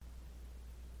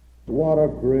What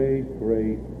a great,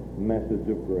 great message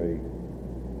of grace.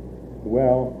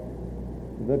 Well,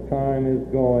 the time is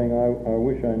going. I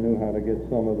wish I knew how to get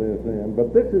some of this in.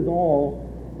 But this is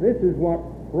what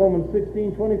Romans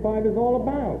 16:25 is all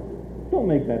about.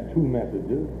 Don't make that two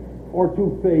messages or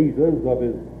two phases of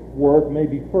his work.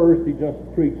 Maybe first he just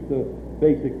preached the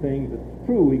basic things. It's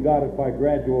true, he got it by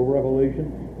gradual revelation,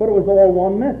 but it was all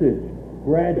one message,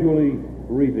 gradually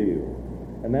revealed.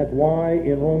 And that's why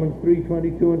in Romans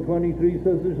 3:22 and 23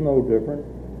 says there's no difference.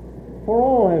 For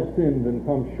all have sinned and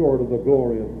come short of the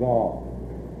glory of God.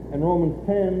 In Romans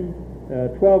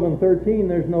 10:12 and 13,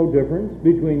 there's no difference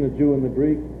between the Jew and the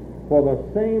Greek. For the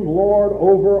same Lord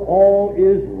over all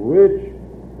is rich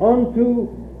unto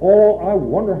all. I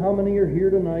wonder how many are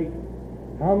here tonight.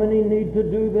 How many need to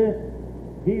do this?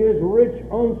 He is rich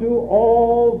unto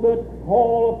all that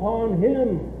call upon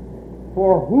him.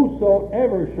 For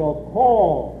whosoever shall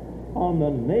call on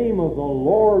the name of the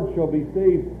Lord shall be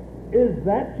saved. Is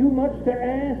that too much to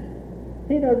ask?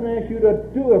 He doesn't ask you to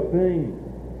do a thing.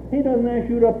 He doesn't ask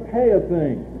you to pay a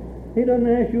thing. He doesn't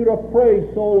ask you to pray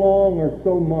so long or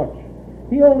so much.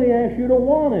 He only asks you to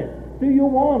want it. Do you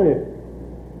want it?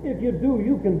 If you do,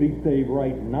 you can be saved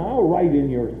right now, right in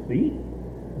your seat.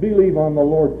 Believe on the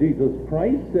Lord Jesus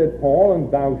Christ, said Paul, and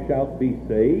thou shalt be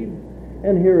saved.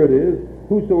 And here it is,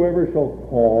 whosoever shall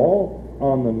call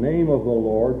on the name of the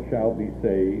Lord shall be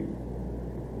saved.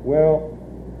 Well,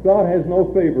 God has no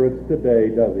favorites today,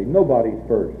 does he? Nobody's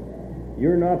first.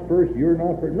 You're not first, you're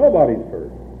not first. Nobody's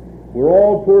first. We're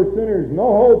all poor sinners,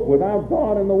 no hope without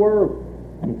God in the world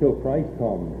until Christ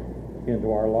comes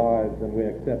into our lives and we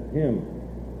accept him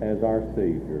as our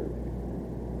Savior.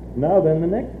 Now then, the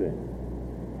next thing.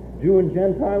 Jew and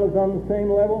Gentile is on the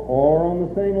same level, or on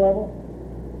the same level.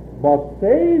 But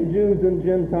saved Jews and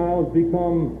Gentiles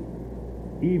become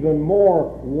even more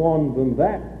one than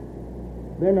that.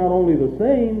 They're not only the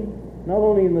same, not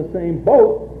only in the same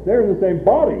boat, they're in the same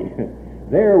body.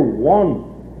 They're one.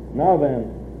 Now then,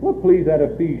 look please at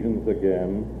Ephesians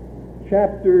again,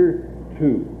 chapter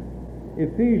 2.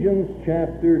 Ephesians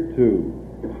chapter 2.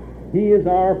 He is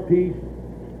our peace,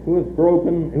 who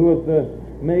hath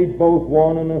made both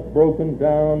one, and hath broken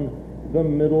down the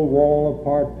middle wall of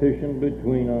partition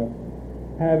between us,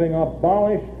 having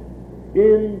abolished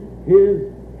in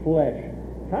his flesh.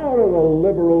 How do the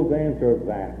liberals answer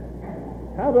that?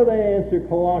 How do they answer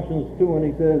Colossians 2 when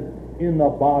he says, in the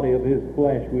body of his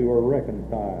flesh we were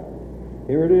reconciled?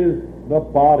 Here it is, the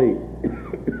body.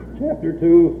 Chapter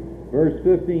 2, verse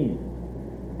 15.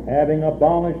 Having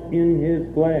abolished in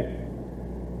his flesh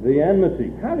the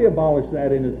enmity. How do you abolish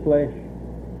that in his flesh?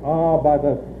 By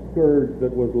the scourge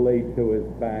that was laid to his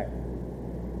back,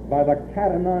 by the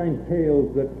cat o' nine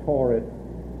tails that tore it,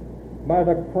 by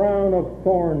the crown of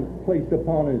thorns placed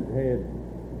upon his head,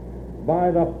 by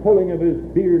the pulling of his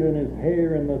beard and his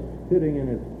hair and the spitting in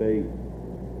his face,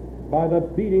 by the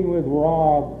beating with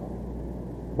rods,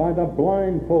 by the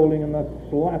blindfolding and the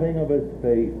slapping of his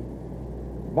face,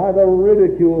 by the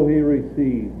ridicule he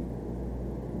received,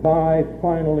 by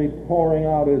finally pouring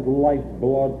out his life's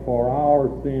blood for our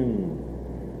sins.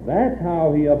 That's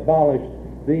how he abolished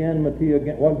the enmity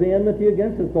against. Was the enmity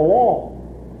against us? The law.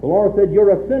 The Lord said, you're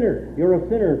a sinner. You're a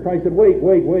sinner. Christ said, wait.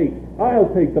 I'll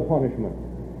take the punishment.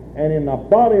 And in the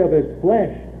body of his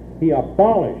flesh, he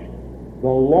abolished the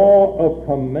law of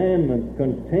commandments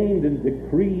contained in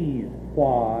decrees.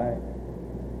 Why?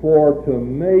 For to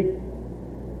make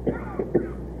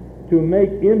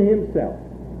in himself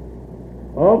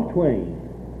of twain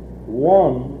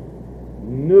one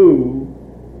new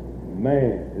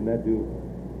man. Isn't that beautiful?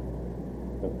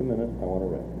 Just a minute, I want to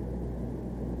rest.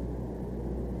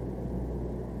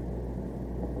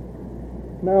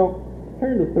 Now,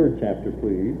 turn to the 3rd chapter,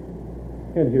 please.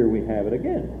 And here we have it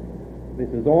again. This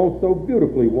is all so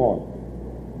beautifully one.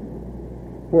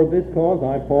 For this cause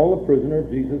I, Paul, a prisoner of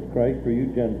Jesus Christ for you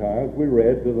Gentiles. We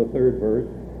read to the 3rd verse,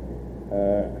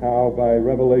 how by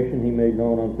revelation he made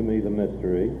known unto me the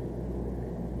mystery.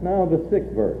 Now the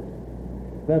 6th verse,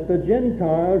 that the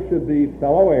Gentiles should be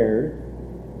fellow heirs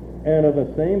and of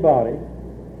the same body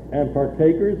and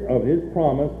partakers of his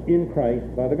promise in Christ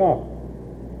by the gospel.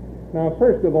 Now,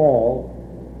 first of all,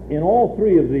 in all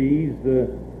three of these, the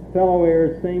fellow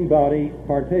heirs, same body,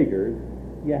 partakers,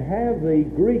 you have the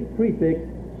Greek prefix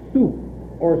su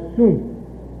or sum,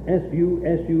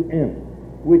 S-U-S-U-M,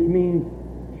 which means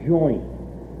joint.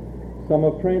 Some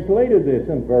have translated this,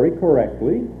 and very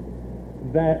correctly,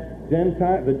 that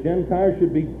the Gentiles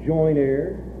should be joint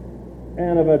heirs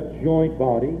and of a joint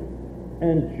body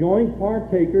and joint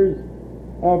partakers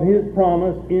of his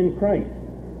promise in Christ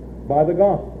by the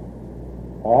gospel.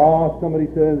 Somebody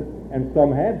says, And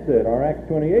some have said, our Acts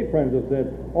 28 friends have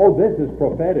said, oh, this is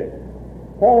prophetic.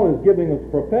 Paul is giving us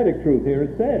prophetic truth here.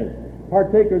 It says,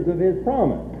 partakers of his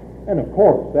promise. And of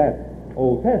course, that's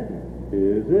Old Testament.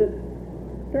 Is it?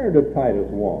 Turn to Titus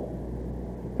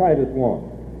 1. Titus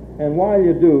 1. And while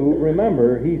you do,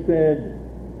 remember, he said,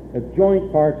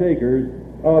 joint partakers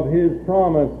of his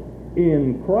promise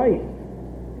in Christ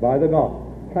by the gospel.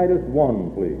 Titus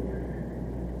 1, please.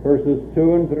 Verses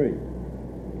 2 and 3.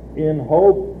 In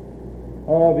hope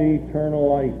of eternal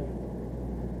life,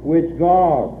 which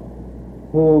God,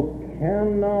 who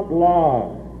cannot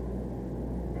lie,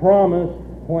 promised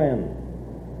when?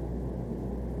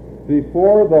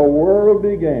 Before the world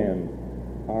began.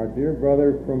 Our dear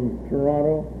brother from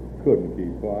Toronto couldn't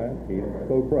keep quiet. He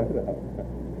spoke right up.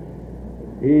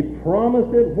 He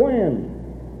promised it when?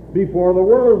 Before the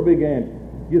world began.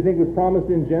 Do you think it was promised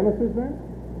in Genesis then?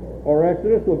 Or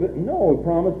Exodus? No, he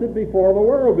promised it before the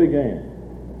world began.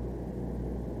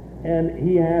 And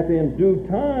he hath in due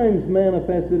times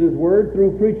manifested his word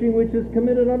through preaching, which is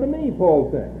committed unto me, Paul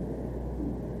said.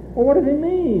 Well, what did he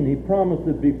mean? He promised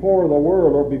it before the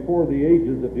world, or before the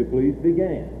ages, if you please,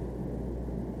 began.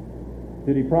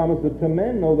 Did he promise it to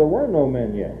men? No, there were no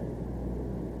men yet.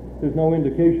 There's no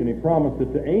indication he promised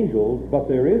it to angels, but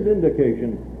there is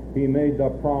indication he made the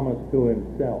promise to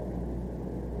himself.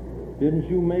 Didn't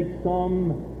you make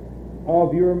some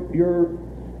of your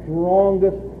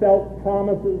strongest felt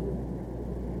promises?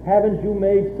 Haven't you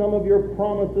made some of your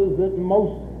promises that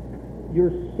most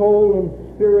your soul and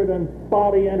spirit and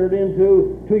body entered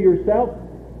into to yourself?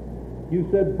 You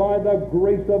said, by the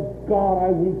grace of God, I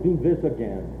won't do this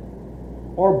again.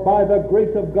 Or by the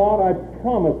grace of God, I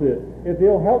promise it. If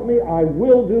he'll help me, I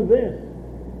will do this.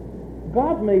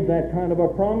 God made that kind of a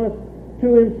promise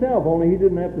to himself, only he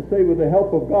didn't have to say with the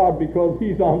help of God because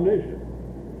he's omniscient.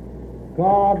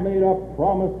 God made a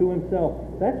promise to himself.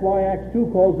 That's why Acts 2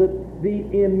 calls it the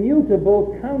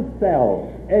immutable counsel.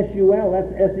 S-U-L,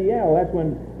 that's S-E-L. That's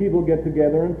when people get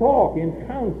together and talk in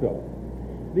counsel.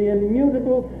 The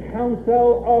immutable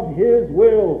counsel of his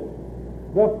will.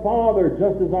 The Father,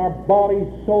 just as our body,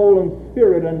 soul, and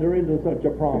spirit enter into such a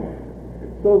promise.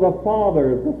 So the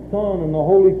Father, the Son, and the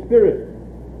Holy Spirit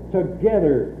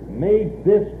together made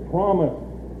this promise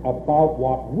about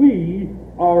what we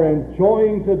are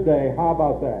enjoying today. How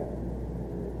about that?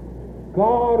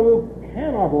 God who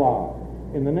cannot lie.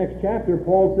 In the next chapter,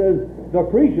 Paul says the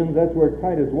Cretans, that's where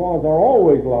Titus was, are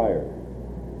always liars.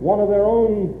 One of their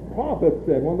own prophets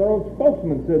said, one of their own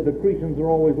spokesmen said the Cretans are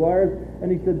always liars,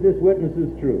 and he said this witness is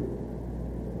true.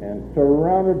 And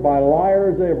surrounded by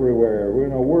liars everywhere. We're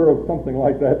in a world something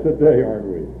like that today, aren't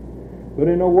we? But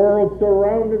in a world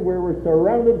where we're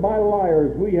surrounded by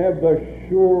liars, we have the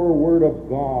sure word of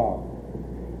God.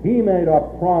 He made a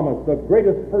promise, the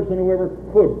greatest person who ever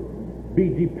could be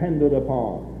depended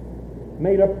upon.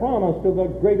 Made a promise to the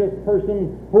greatest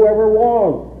person who ever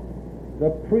was, the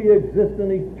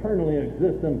pre-existent, eternally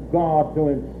existent God to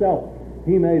himself.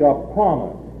 He made a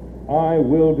promise. I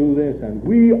will do this, and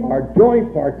we are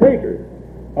joint partakers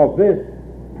of this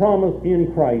promise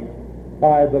in Christ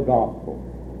by the gospel.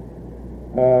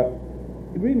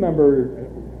 Remember,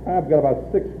 I've got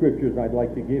about 6 scriptures I'd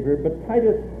like to give here, but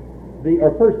Titus, or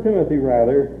 1 Timothy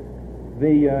rather,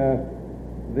 the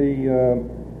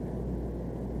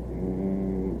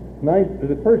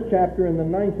first chapter in the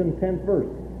 9th and 10th verse.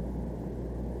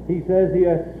 He says, he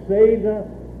has saved us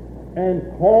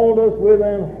and called us with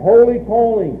an holy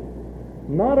calling,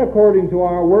 not according to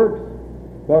our works,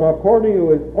 but according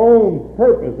to his own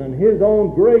purpose and his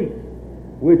own grace,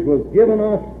 which was given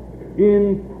us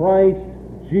in Christ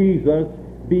Jesus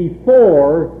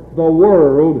before the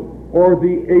world or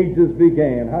the ages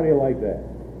began. How do you like that?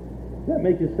 Does that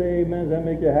make you say amen? Does that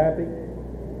make you happy?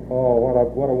 Oh,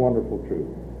 what a wonderful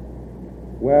truth.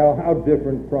 Well, how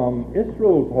different from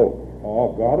Israel's hope.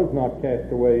 Oh, God has not cast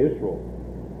away Israel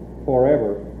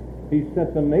forever. He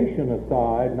set the nation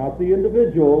aside, not the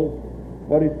individuals,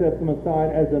 but he set them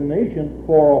aside as a nation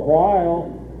for a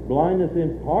while. Blindness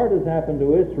in part has happened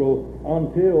to Israel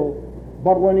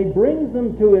but when he brings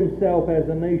them to himself as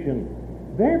a nation,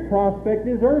 their prospect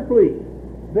is earthly.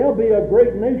 They'll be a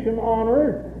great nation on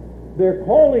earth. Their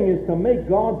calling is to make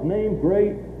God's name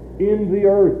great in the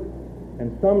earth.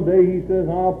 And someday, he says,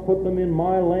 I'll put them in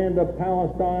my land of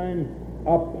Palestine,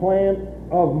 a plant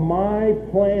of my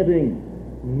planting.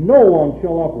 No one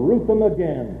shall uproot them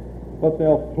again, but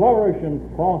they'll flourish and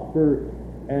prosper.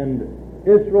 And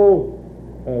Israel,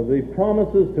 the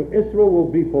promises to Israel will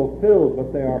be fulfilled,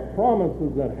 but they are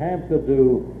promises that have to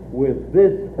do with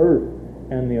this earth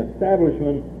and the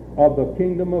establishment of the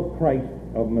kingdom of Christ,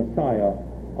 of Messiah,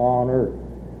 on earth.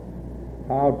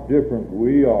 How different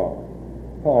we are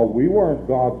Oh, we weren't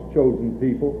God's chosen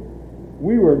people.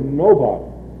 We were nobody.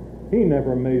 He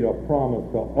never made a promise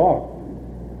to us.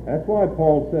 That's why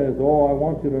Paul says, oh, I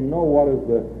want you to know what is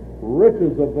the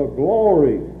riches of the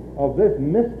glory of this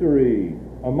mystery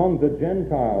among the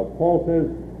Gentiles. Paul says,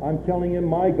 I'm telling you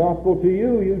my gospel to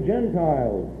you, you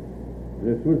Gentiles.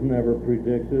 This was never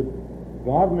predicted.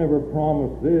 God never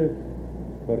promised this.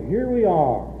 But here we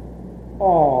are.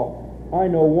 Oh, I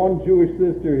know one Jewish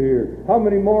sister here. How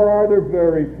many more are there?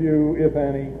 Very few, if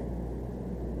any.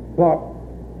 But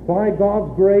by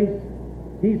God's grace,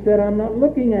 he said, I'm not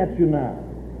looking at you now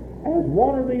as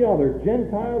one or the other.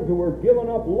 Gentiles who were given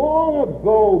up long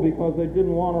ago because they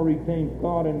didn't want to retain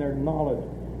God in their knowledge.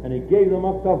 And he gave them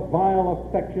up to vile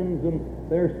affections, and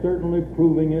they're certainly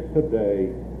proving it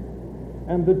today.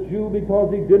 And the Jew,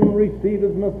 because he didn't receive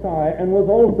his Messiah and was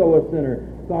also a sinner,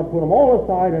 God put them all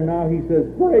aside, and now he says,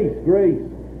 grace, grace.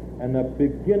 And the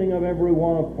beginning of every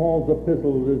one of Paul's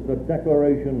epistles is the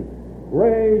declaration,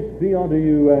 grace be unto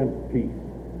you and peace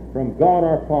from God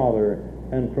our Father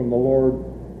and from the Lord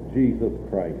Jesus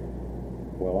Christ.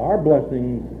 Well, our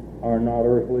blessings are not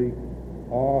earthly.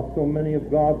 Oh, so many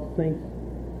of God's saints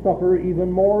suffer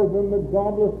even more than the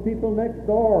godless people next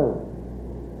door.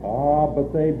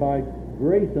 But they, by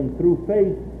grace and through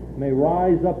faith, may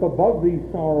rise up above these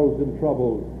sorrows and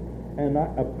troubles and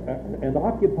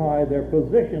occupy their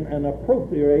position and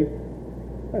appropriate.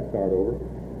 Let's start over.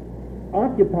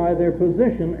 Occupy their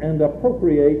position and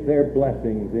appropriate their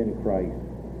blessings in Christ.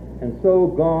 And so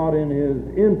God, in his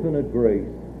infinite grace,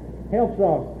 helps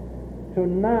us to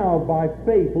now, by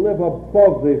faith, live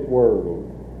above this world,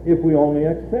 if we only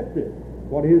accept it.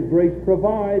 What his grace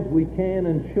provides, we can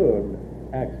and should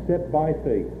accept by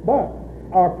faith. But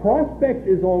our prospect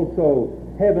is also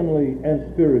heavenly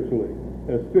and spiritual.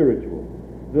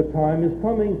 The time is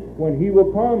coming when he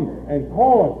will come and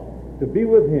call us to be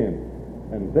with him.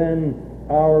 And then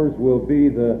ours will be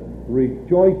the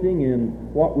rejoicing in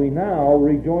what we now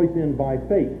rejoice in by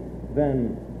faith.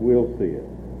 Then we'll see it.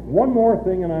 One more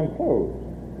thing and I'm closed.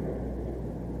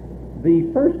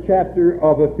 The first chapter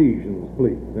of Ephesians,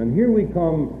 please. And here we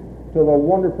come to the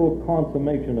wonderful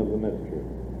consummation of the mystery.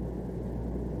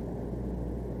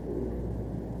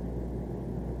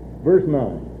 Verse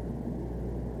 9.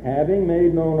 Having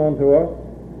made known unto us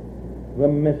the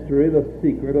mystery, the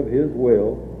secret of his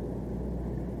will,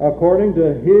 according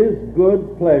to his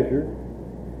good pleasure,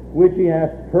 which he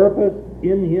hath purposed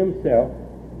in himself.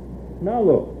 Now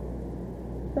look,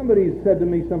 somebody said to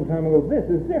me some time ago, this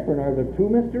is different. Are there two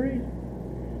mysteries?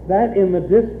 That in the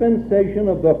dispensation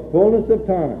of the fullness of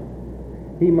time,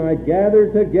 he might gather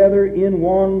together in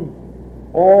one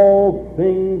all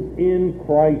things in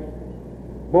Christ,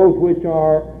 both which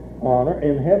are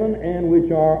in heaven and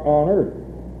which are on earth,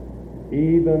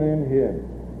 even in him.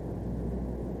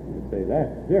 You say,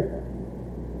 that's different.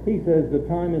 He says the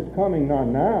time is coming, not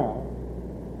now,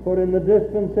 but in the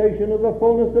dispensation of the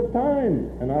fullness of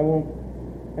time. And I won't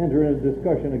enter into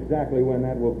discussion exactly when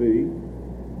that will be,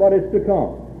 but it's to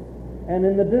come. And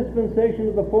in the dispensation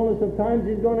of the fullness of times,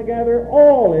 he's going to gather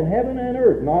all in heaven and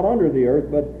earth, not under the earth,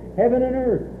 but heaven and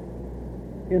earth,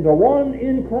 into one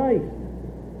in Christ.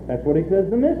 That's what he says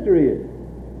the mystery is.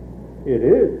 It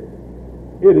is.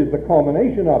 It is the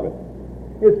culmination of it.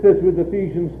 It fits with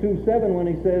Ephesians 2:7 when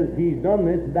he says he's done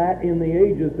this, that in the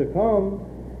ages to come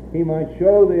he might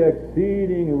show the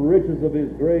exceeding riches of his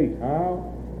grace.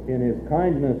 How? In his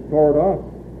kindness toward us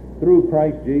through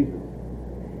Christ Jesus.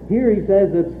 Here he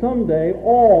says that someday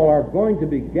all are going to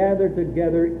be gathered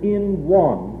together in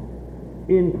one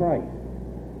in Christ.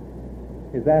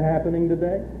 Is that happening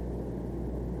today?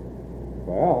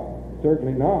 Well,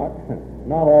 certainly not.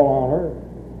 Not all on earth.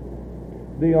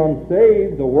 The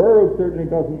unsaved, the world certainly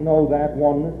doesn't know that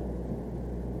oneness.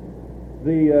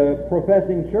 The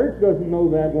professing church doesn't know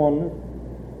that oneness.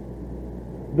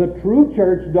 The true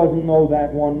church doesn't know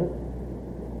that oneness.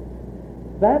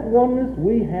 That oneness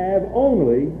we have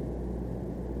only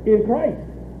in Christ.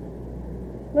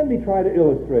 Let me try to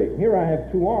illustrate. Here I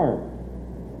have two arms.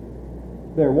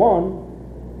 They're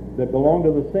one that belong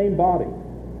to the same body,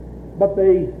 but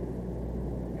they're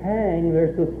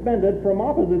suspended from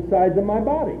opposite sides of my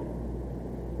body.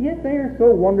 Yet they are so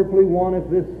wonderfully one. If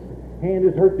this hand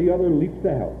is hurt, the other leaps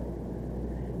to help.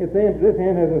 If this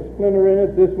hand has a splinter in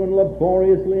it, this one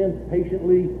laboriously and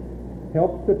patiently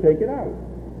helps to take it out.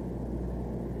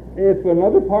 If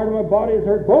another part of my body is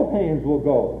hurt, both hands will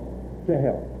go to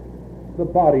help. The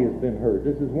body has been hurt.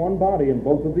 This is one body, and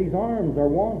both of these arms are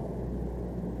one.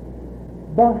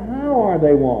 But how are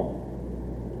they one?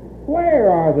 Where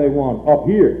are they one? Up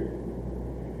here.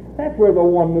 That's where the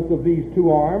oneness of these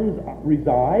two arms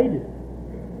reside.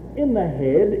 in the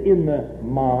head, in the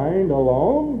mind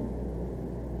alone.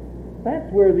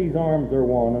 That's where these arms are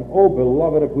one. And oh,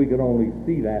 beloved, if we could only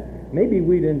see that, maybe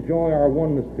we'd enjoy our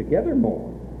oneness together more.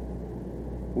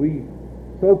 We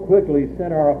so quickly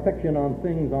set our affection on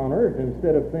things on earth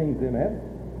instead of things in heaven.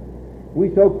 We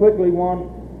so quickly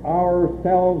want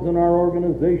ourselves and our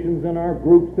organizations and our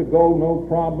groups to go, no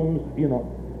problems,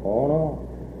 Oh, no.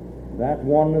 That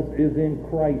oneness is in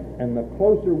Christ. And the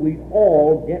closer we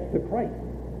all get to Christ,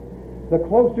 the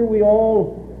closer we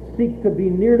all seek to be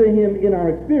near to Him in our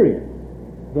experience,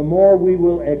 the more we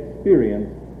will experience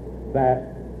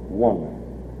that oneness.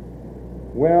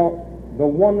 Well, the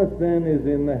oneness then is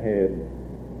in the head,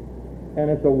 and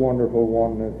it's a wonderful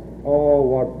oneness. Oh,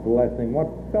 what blessing, what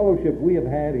fellowship we have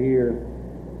had here.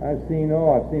 I've seen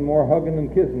more hugging than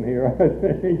kissing here. I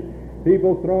think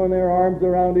people throwing their arms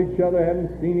around each other,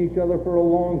 haven't seen each other for a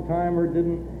long time, or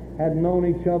had known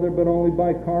each other but only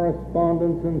by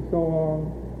correspondence and so on.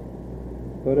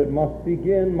 But it must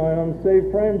begin, my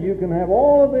unsaved friends. You can have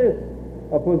all of this,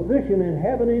 a position in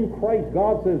heaven in Christ.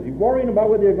 God says, you're worrying about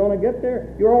whether you're going to get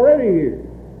there? You're already here.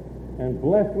 And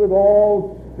blessed with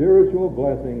all spiritual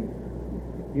blessings.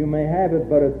 You may have it,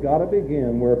 but it's got to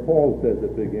begin where Paul says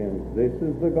it begins. This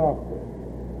is the gospel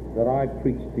that I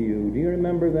preach to you. Do you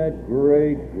remember that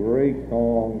great, great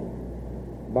song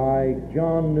by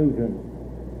John Newton?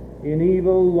 In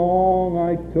evil long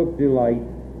I took delight,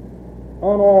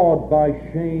 unawed by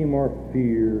shame or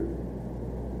fear,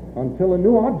 until a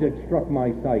new object struck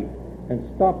my sight and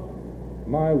stopped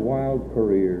my wild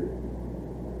career.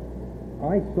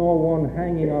 I saw one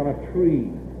hanging on a tree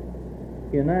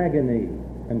in agony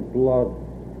and blood.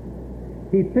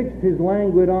 He fixed his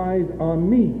languid eyes on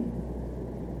me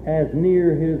as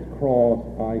near his cross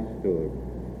I stood.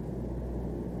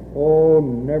 Oh,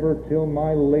 never till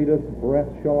my latest breath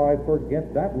shall I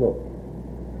forget that look.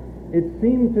 It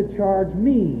seemed to charge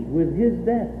me with his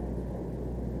death.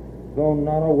 Though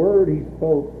not a word he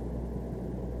spoke,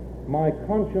 my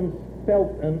conscience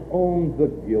felt and owned the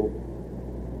guilt.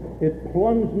 It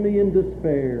plunged me in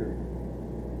despair.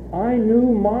 I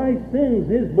knew my sins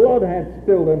his blood had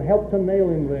spilled and helped to nail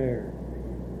him there.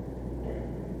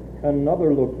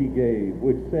 Another look he gave,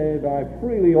 which said, I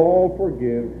freely all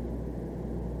forgive.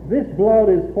 This blood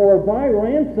is for thy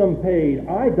ransom paid.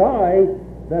 I die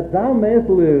that thou mayest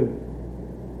live.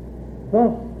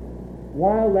 Thus,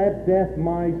 while that death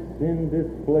my sin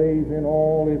displays in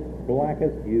all its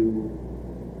blackest hue,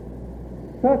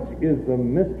 such is the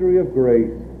mystery of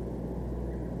grace.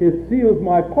 It seals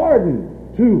my pardon,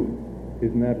 too.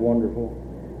 Isn't that wonderful?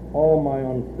 Oh, my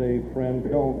unsaved friend,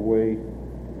 don't wait.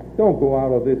 Don't go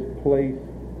out of this place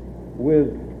with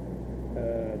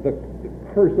the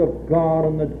curse of God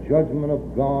and the judgment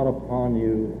of God upon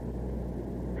you.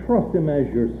 Trust Him as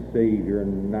your Savior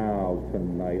now,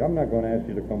 tonight. I'm not going to ask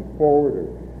you to come forward or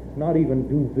not even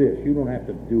do this. You don't have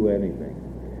to do anything.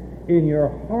 In your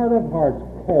heart of hearts,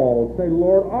 call. Say,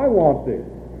 Lord, I want this.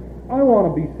 I want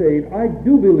to be saved. I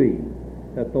do believe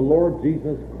that the Lord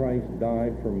Jesus Christ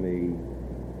died for me.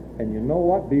 And you know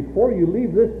what? Before you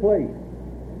leave this place,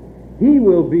 He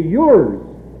will be yours,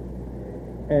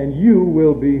 and you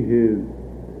will be His.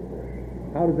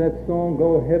 How does that song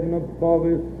go? Heaven above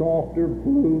is softer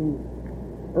blue,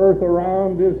 earth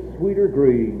around is sweeter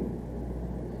green.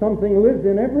 Something lives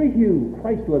in every hue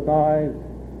Christless eyes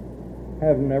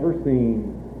have never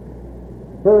seen.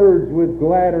 Birds with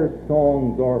gladder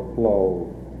songs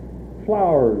o'erflow,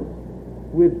 flowers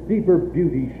with deeper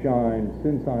beauty shine,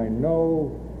 since I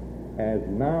know, as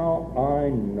now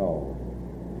I know,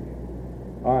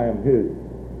 I am His,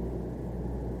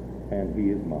 and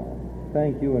He is mine.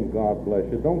 Thank you, and God bless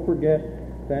you. Don't forget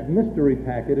that mystery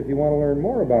packet if you want to learn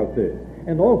more about this.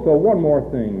 And also, one more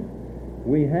thing.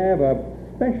 We have a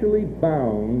specially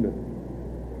bound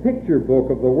picture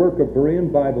book of the work of Berean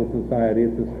Bible Society.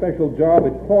 It's a special job.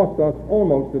 It cost us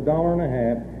almost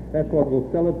 $1.50. That's what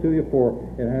we'll sell it to you for.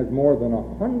 It has more than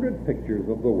 100 pictures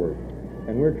of the work.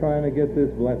 And we're trying to get this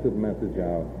blessed message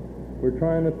out. We're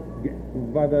trying to get,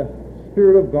 by the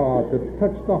Spirit of God, to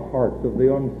touch the hearts of the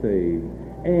unsaved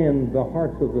and the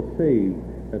hearts of the saved,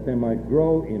 that they might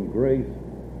grow in grace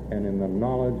and in the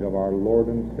knowledge of our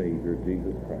Lord and Savior,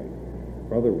 Jesus Christ.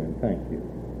 Brother Wynn, thank you.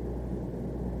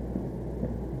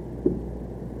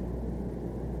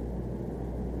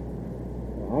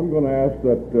 I'm going to ask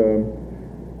that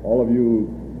all of you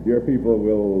dear people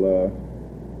will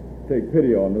take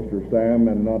pity on Mr. Sam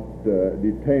and not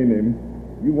detain him.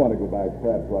 You want to go back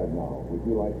perhaps right now. Would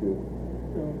you like to?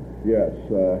 Yes.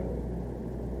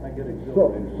 I get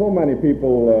exhilarated. So many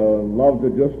people love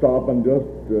to just stop and just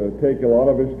take a lot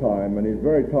of his time, and he's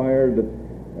very tired,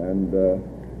 and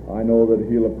I know that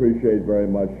he'll appreciate very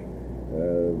much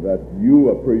that you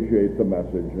appreciate the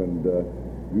message, and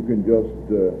you can just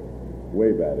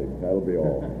wave at him. That'll be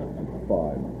all.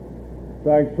 Fine.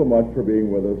 Thanks so much for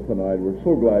being with us tonight. We're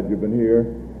so glad you've been here,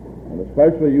 and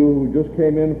especially you who just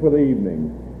came in for the evening.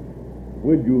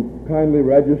 Would you kindly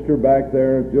register back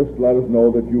there? Just let us know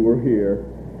that you were here,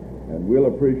 and we'll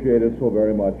appreciate it so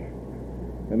very much.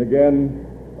 And again,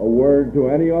 a word to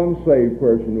any unsaved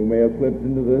person who may have slipped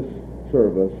into this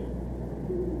service.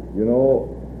 You know,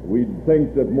 we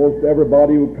think that most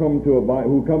everybody who comes to a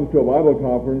Bible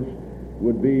conference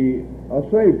would be a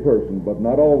saved person, but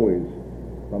not always.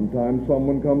 Sometimes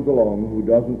someone comes along who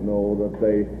doesn't know that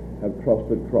they have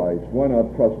trusted Christ. Why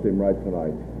not trust him right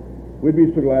tonight? We'd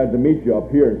be so glad to meet you up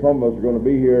here. Some of us are going to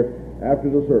be here after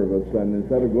the service, and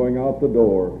instead of going out the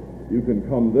door, you can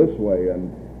come this way, and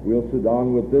we'll sit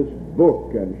down with this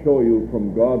book and show you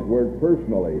from God's Word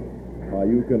personally how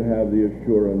you can have the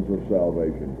assurance of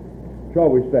salvation. Shall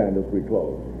we stand as we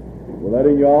close? We're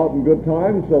letting you out in good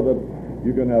time so that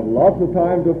you can have lots of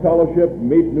time to fellowship,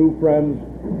 meet new friends,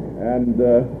 and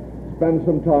spend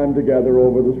some time together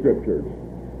over the Scriptures.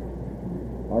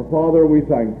 Our Father, we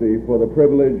thank Thee for the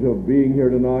privilege of being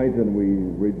here tonight, and we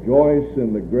rejoice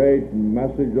in the great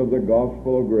message of the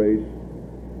gospel of grace.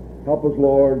 Help us,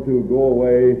 Lord, to go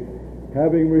away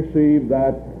having received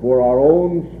that for our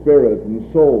own spirit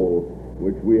and soul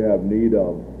which we have need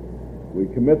of.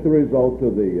 We commit the result to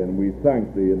Thee, and we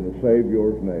thank Thee in the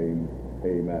Savior's name.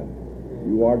 Amen.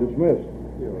 You are dismissed.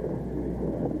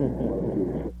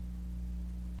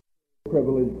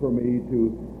 Privilege for me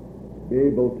to be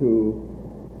able to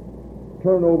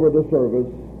turn over the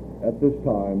service at this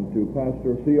time to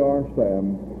Pastor C.R.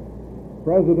 Stam,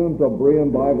 President of Berean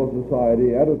Bible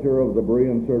Society, editor of the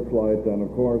Berean Searchlight, and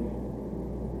of course,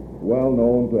 well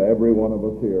known to every one of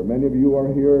us here. Many of you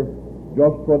are here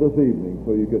just for this evening,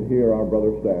 so you could hear our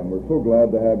Brother Stam. We're so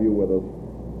glad to have you with us,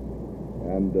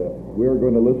 and we're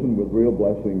going to listen with real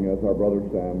blessing as our Brother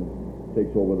Stam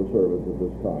takes over the service at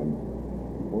this time.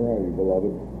 Where are you,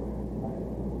 beloved?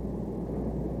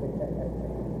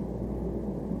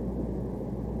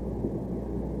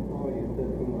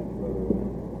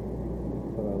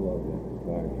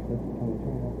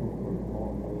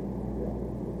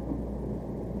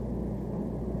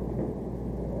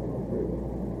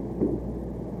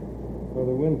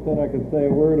 Brother Wynn said I could say a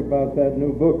word about that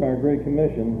new book, Our Great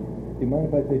Commission. Do you mind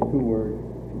if I say 2 words?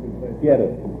 Get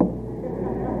it.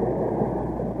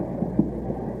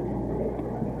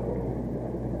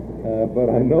 But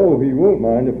I know he won't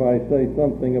mind if I say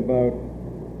something about,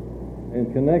 in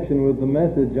connection with the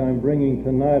message I'm bringing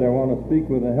tonight, I want to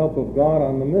speak with the help of God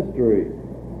on the mystery.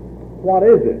 What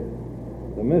is it?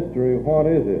 The mystery, what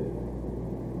is it?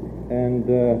 And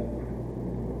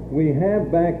we have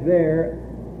back there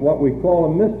what we call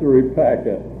a mystery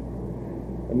packet.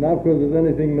 And not because there's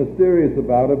anything mysterious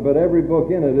about it, but every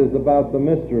book in it is about the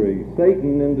mystery.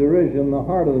 Satan in Derision, the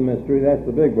heart of the mystery, that's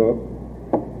the big book.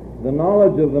 The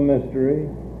knowledge of the mystery,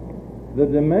 the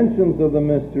dimensions of the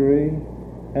mystery,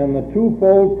 and the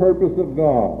twofold purpose of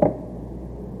God.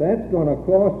 That's going to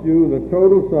cost you the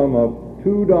total sum of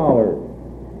 $2.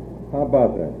 How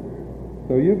about that?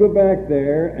 So you go back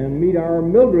there and meet our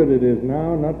Mildred, it is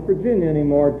now, not Virginia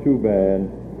anymore, too bad.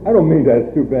 I don't mean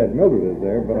that's too bad Mildred is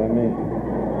there, but I mean,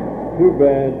 too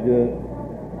bad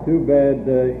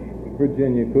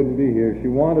Virginia couldn't be here. She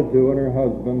wanted to, and her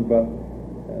husband, but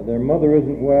their mother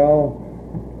isn't well,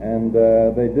 and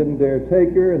they didn't dare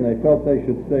take her, and they felt they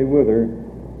should stay with her,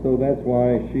 so that's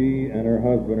why she and her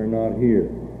husband are not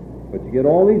here. But you get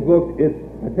all these books,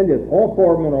 I tell you, all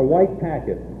 4 of them in a white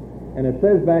packet, and it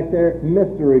says back there,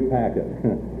 mystery packet.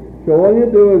 So all you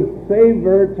do is save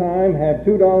her time, have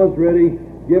 $2 ready,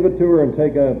 give it to her, and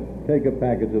take a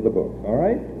package of the books, all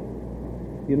right?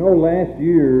 You know, last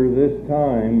year, this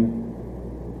time,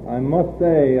 I must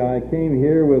say I came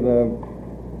here with a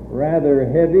rather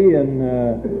heavy and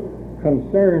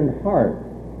concerned heart,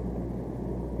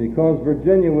 because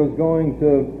Virginia was going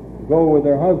to go with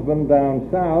her husband down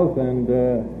south, and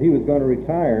he was going to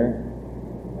retire,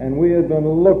 and we had been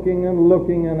looking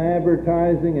and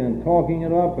advertising and talking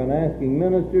it up and asking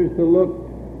ministers to look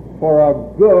for a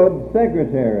good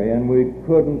secretary, and we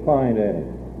couldn't find any.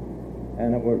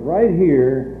 And it was right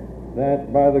here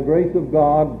that, by the grace of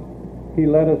God, he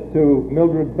led us to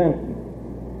Mildred Benton.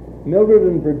 Mildred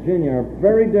and Virginia are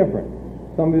very different.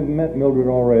 Some of you have met Mildred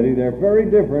already. They're very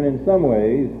different in some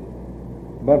ways,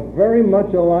 but very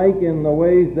much alike in the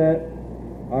ways that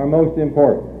are most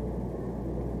important.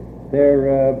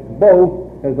 They're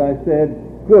both, as I said,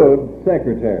 good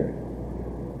secretaries.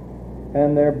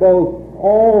 And they're both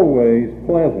always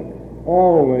pleasant,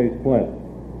 always pleasant.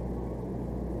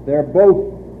 They're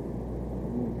both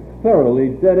thoroughly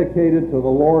dedicated to the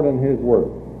Lord and His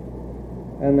work.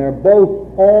 And they're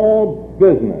both all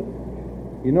business.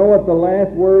 You know what the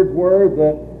last words were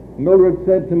that Mildred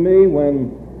said to me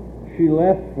when she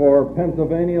left for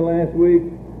Pennsylvania last week?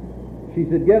 She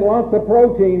said, "Get lots of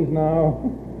proteins now."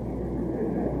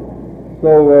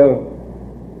 So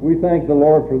we thank the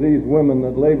Lord for these women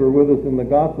that labor with us in the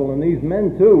gospel, and these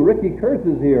men too. Ricky Kurth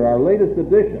is here, our latest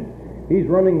addition. He's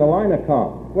running the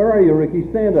Linacom. Where are you, Ricky?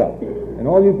 Stand up. And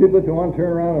all you people who want to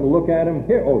turn around and look at him,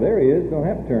 here, oh, there he is. Don't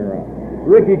have to turn around.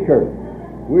 Ricky Kurth.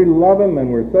 We love him,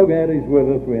 and we're so glad he's with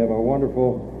us. We have a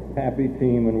wonderful, happy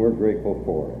team, and we're grateful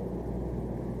for it.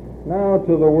 Now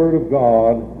to the Word of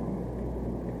God.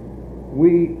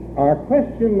 Our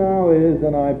question now is,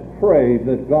 and I pray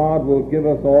that God will give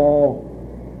us all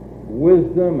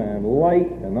wisdom and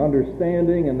light and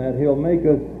understanding, and that He'll make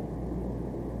us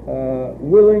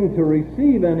willing to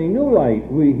receive any new light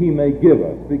He may give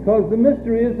us, because the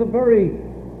mystery is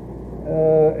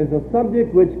is a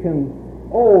subject which can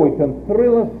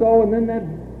thrill us so, and then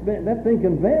that thing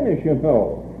can vanish, you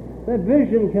know. That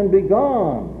vision can be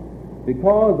gone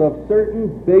because of certain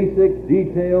basic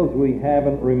details we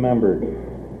haven't remembered.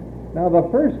 Now, the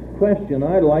first question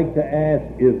I'd like to ask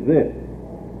is this: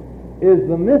 is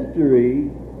the mystery,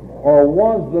 or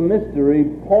was the mystery,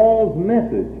 Paul's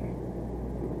message?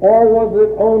 Or was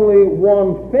it only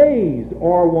one phase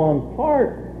or one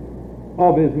part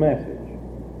of his message?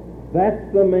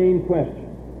 That's the main question.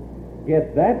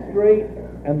 Get that straight,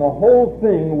 and the whole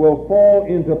thing will fall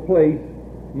into place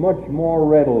much more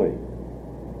readily.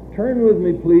 Turn with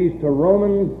me, please, to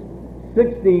Romans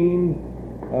 16,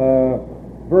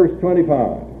 verse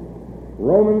 25.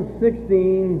 Romans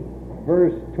 16,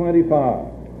 verse 25.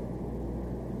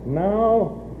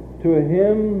 Now to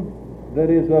Him that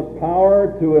is of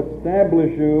power to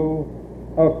establish you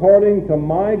according to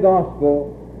my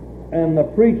gospel and the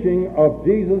preaching of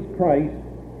Jesus Christ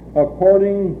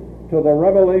according to the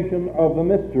revelation of the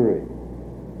mystery,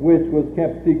 which was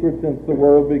kept secret since the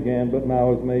world began, but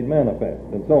now is made manifest,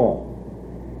 and so on.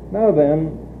 Now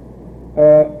then,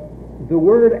 the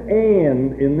word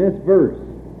 "and" in this verse,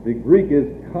 the Greek is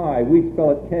kai, we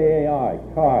spell it K-A-I,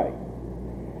 kai.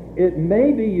 It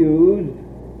may be used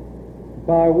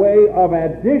by way of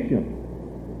addition.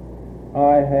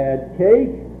 I had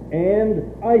cake and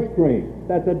ice cream.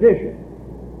 That's addition.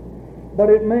 But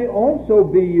it may also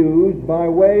be used by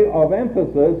way of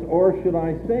emphasis, or should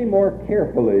I say more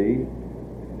carefully,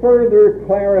 further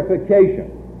clarification.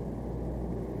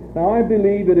 Now, I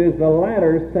believe it is the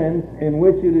latter sense in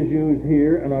which it is used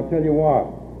here, and I'll tell you why.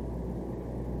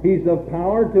 He's of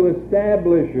power to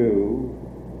establish you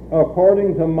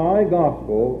according to my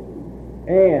gospel,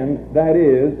 and that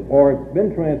is, or it's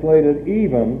been translated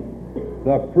even,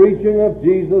 the preaching of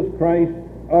Jesus Christ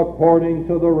according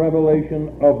to the revelation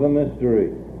of the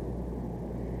mystery.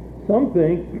 Some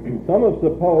have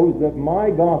supposed that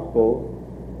my gospel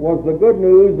was the good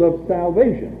news of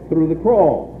salvation through the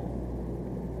cross,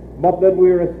 but that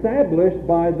we are established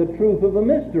by the truth of the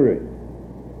mystery.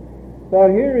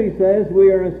 But here he says we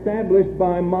are established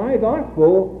by my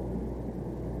gospel,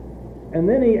 and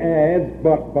then he adds,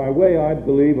 but by way, I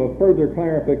believe, of further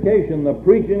clarification, the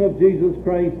preaching of Jesus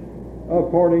Christ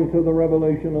according to the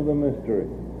revelation of the mystery.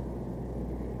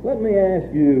 Let me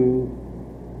ask you,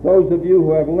 those of you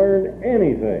who have learned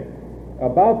anything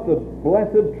about the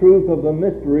blessed truth of the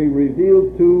mystery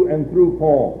revealed to and through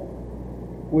Paul,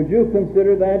 would you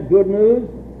consider that good news?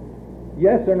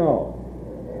 Yes or no?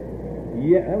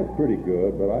 Yeah, that was pretty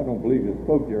good, but I don't believe it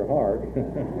spoke to your heart.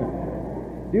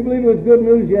 Do you believe it was good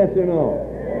news, yes or no?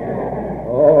 Yes.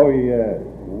 Oh, yes.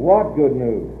 What good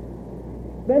news?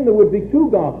 Then there would be two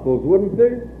gospels, wouldn't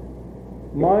there?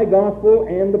 My gospel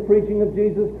and the preaching of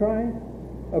Jesus Christ,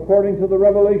 according to the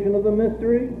revelation of the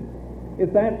mystery.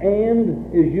 If that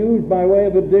 "and" is used by way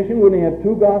of addition, wouldn't he have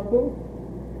two gospels?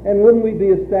 And wouldn't we be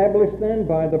established then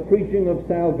by the preaching of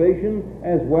salvation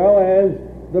as well as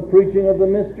the preaching of the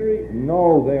mystery?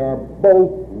 No, they are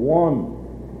both one.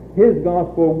 His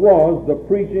gospel was the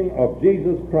preaching of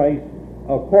Jesus Christ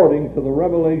according to the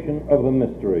revelation of the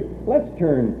mystery. Let's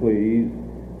turn, please,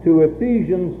 to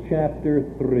Ephesians chapter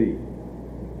 3.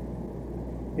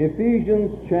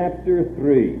 Ephesians chapter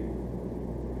 3.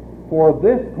 For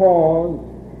this cause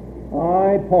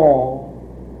I, Paul,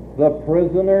 the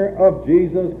prisoner of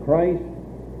Jesus Christ,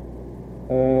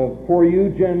 for you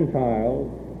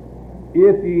Gentiles,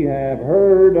 if ye have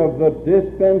heard of the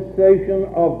dispensation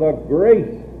of the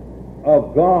grace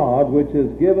of God which is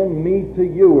given me to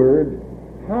youward,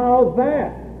 how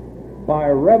that by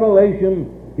revelation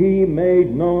he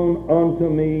made known unto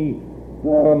me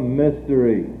the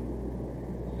mystery.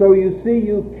 So you see,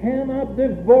 you cannot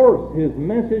divorce his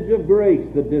message of grace,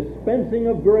 the dispensing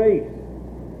of grace,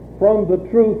 from the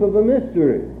truth of the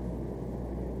mystery.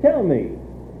 Tell me,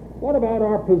 what about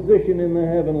our position in the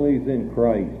heavenlies in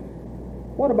Christ?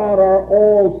 What about our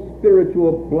all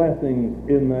spiritual blessings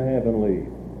in the heavenlies?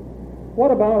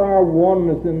 What about our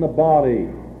oneness in the body?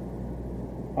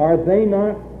 Are they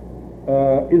not,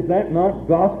 is that not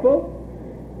gospel?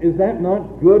 Is that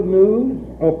not good news?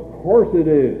 Of course it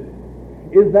is.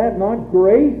 Is that not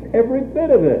grace? Every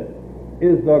bit of it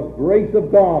is the grace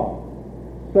of God.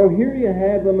 So here you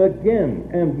have them again,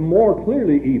 and more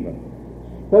clearly even,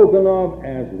 spoken of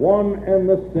as one and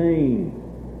the same.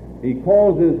 He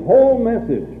calls his whole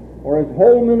message, or his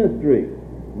whole ministry,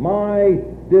 my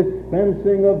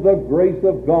dispensing of the grace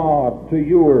of God to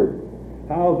yours,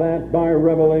 how that by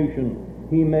revelation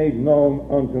he made known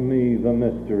unto me the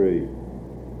mystery.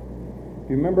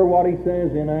 Do you remember what he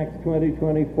says in Acts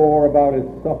 20:24 about his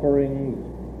sufferings?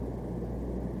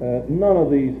 None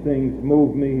of these things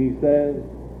move me, he says.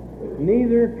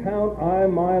 Neither count I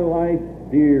my life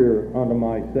dear unto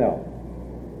myself.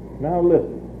 Now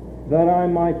listen. That I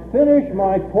might finish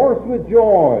my course with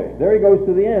joy. There he goes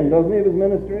to the end, doesn't he, of his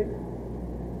ministry?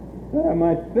 That I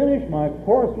might finish my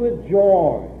course with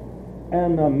joy,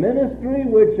 and the ministry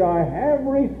which I have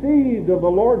received of the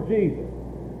Lord Jesus,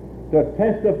 to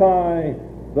testify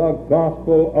the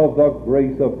gospel of the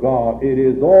grace of God. It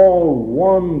is all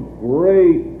one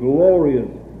great, glorious,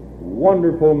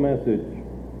 wonderful message.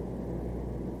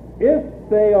 If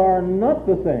they are not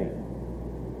the same,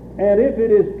 and if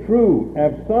it is true,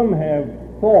 as some have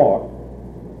thought,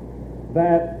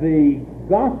 that the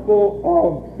gospel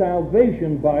of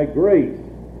salvation by grace,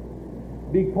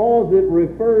 because it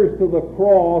refers to the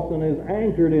cross and is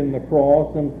anchored in the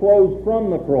cross and flows from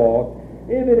the cross,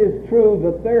 if it is true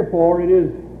that therefore it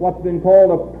is what's been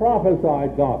called a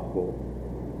prophesied gospel,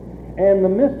 and the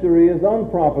mystery is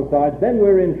unprophesied, then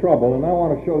we're in trouble, and I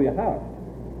want to show you how.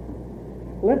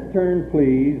 Let's turn,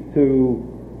 please, to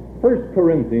 1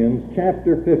 Corinthians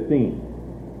chapter 15.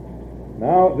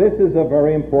 Now, this is a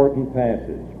very important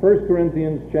passage. 1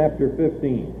 Corinthians chapter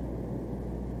 15.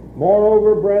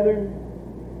 Moreover, brethren,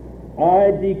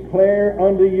 I declare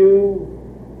unto you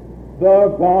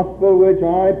the gospel which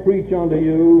I preach unto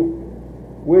you,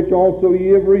 which also ye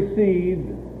have received,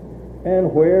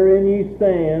 and wherein ye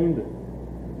stand,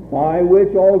 by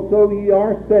which also ye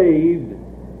are saved,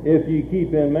 if ye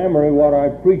keep in memory what I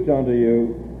preach unto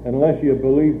you, unless you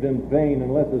believed in vain,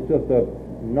 unless it's just a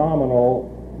nominal,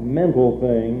 mental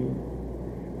thing.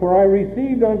 For I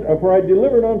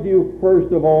delivered unto you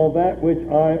first of all that which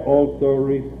I also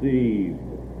received,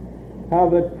 how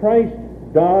that Christ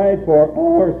died for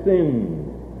our sins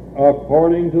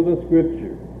according to the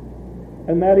Scripture,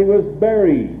 and that he was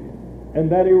buried, and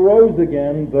that he rose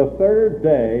again the third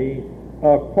day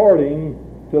according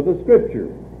to the Scripture.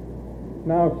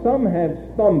 Now some have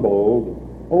stumbled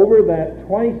over that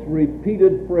twice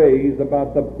repeated phrase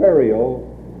about the burial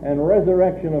and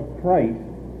resurrection of Christ.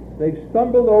 They've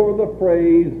stumbled over the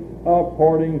phrase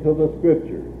according to the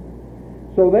Scripture.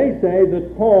 So they say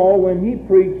that Paul, when he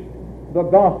preached the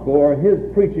gospel, or his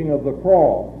preaching of the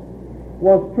cross,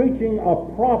 was preaching a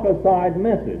prophesied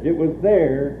message. It was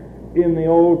there in the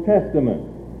Old Testament.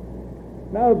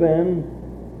 Now then,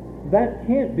 that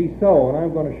can't be so, and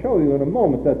I'm going to show you in a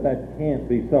moment that that can't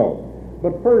be so.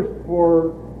 But first,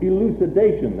 for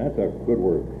elucidation, that's a good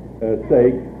word,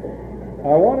 sake,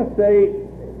 I want to say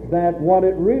that what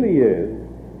it really is,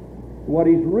 what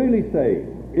he's really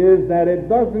saying, is that it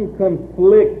doesn't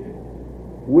conflict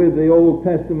with the Old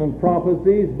Testament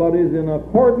prophecies, but is in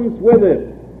accordance with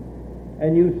it.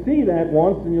 And you see that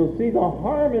once, and you'll see the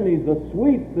harmony, the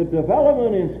sweep, the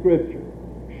development in Scripture.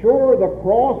 Sure, the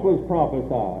cross was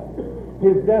prophesied.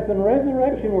 His death and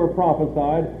resurrection were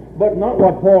prophesied, but not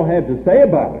what Paul had to say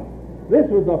about it. This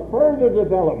was a further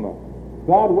development.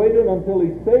 God waited until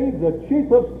he saved the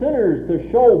chief of sinners to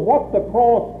show what the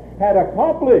cross had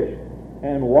accomplished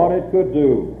and what it could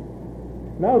do.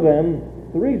 Now then,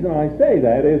 the reason I say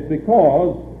that is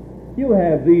because you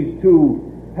have these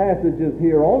two passages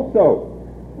here also,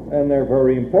 and they're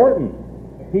very important.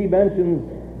 He mentions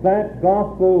that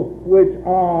gospel which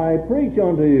I preach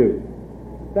unto you.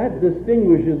 That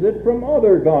distinguishes it from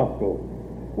other gospels.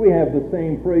 We have the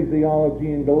same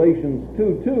phraseology in Galatians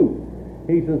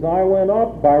 2:2. He says, I went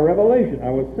up by revelation.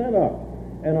 I was sent up,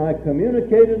 and I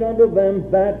communicated unto them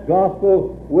that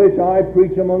gospel which I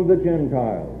preach among the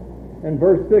Gentiles. And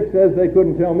verse 6 says they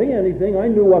couldn't tell me anything. I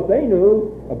knew what they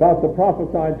knew about the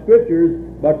prophesied Scriptures,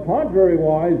 but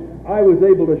contrariwise, I was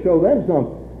able to show them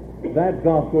something. That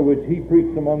gospel which he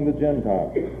preached among the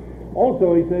Gentiles.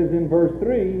 Also, he says in verse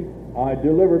 3, I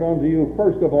delivered unto you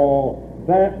first of all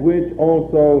that which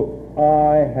also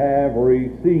I have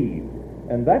received.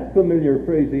 And that's familiar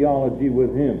phraseology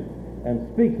with him, and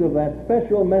speaks of that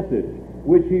special message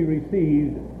which he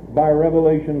received by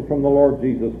revelation from the Lord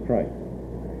Jesus Christ.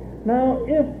 Now,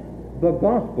 if the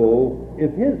gospel,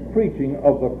 if his preaching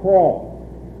of the cross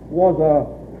was a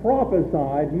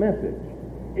prophesied message,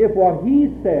 if what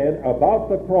he said about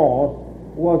the cross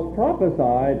was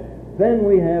prophesied, then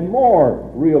we have more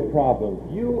real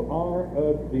problems. You are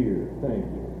a dear. Thank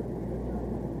you.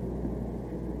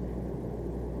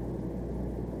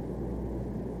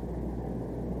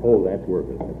 Oh, that's worth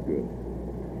it. That's good.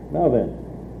 Now then,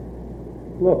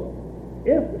 look,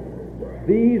 if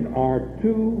these are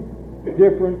two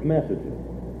different messages,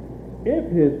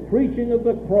 if his preaching of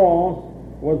the cross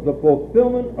was the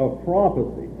fulfillment of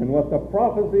prophecy and what the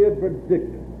prophecy had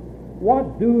predicted,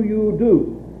 what do you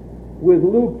do with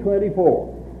Luke 24,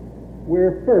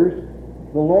 where first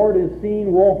the Lord is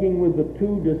seen walking with the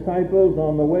two disciples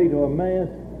on the way to Emmaus,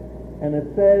 and it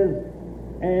says,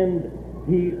 and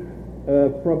he,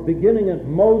 from beginning at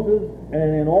Moses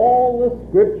and in all the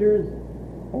scriptures,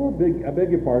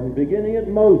 beginning at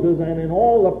Moses and in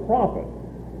all the prophets,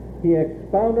 he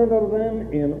expounded of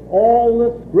them in all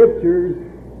the scriptures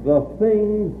the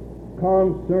things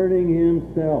concerning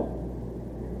himself.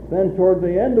 Then toward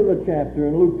the end of the chapter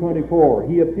in Luke 24,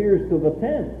 he appears to the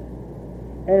 10.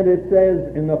 And it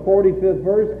says in the 45th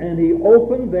verse, and he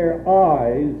opened their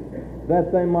eyes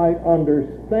that they might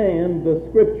understand the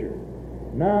scripture.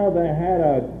 Now they had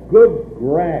a good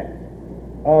grasp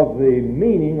of the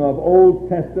meaning of Old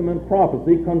Testament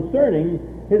prophecy concerning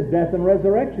his death and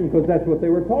resurrection, because that's what they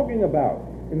were talking about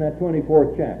in that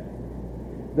 24th chapter.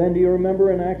 Then do you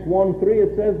remember in Acts 1:3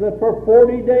 it says that for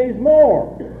 40 days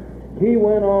more he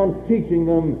went on teaching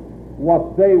them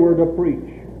what they were to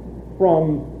preach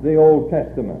from the Old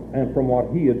Testament and from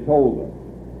what he had told them.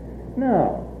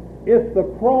 Now, if the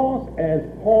cross as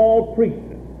Paul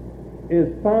preached it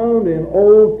is found in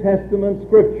Old Testament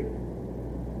scripture,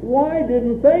 why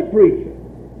didn't they preach it?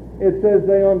 It says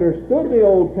they understood the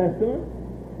Old Testament.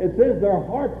 It says their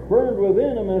hearts burned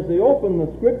within them as they opened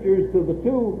the scriptures to the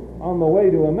two on the way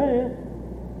to Emmaus.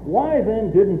 Why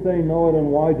then didn't they know it,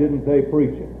 and why didn't they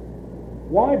preach it?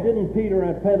 Why didn't Peter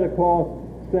at Pentecost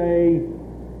say,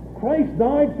 Christ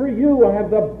died for you, I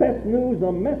have the best news,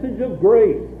 a message of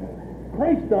grace.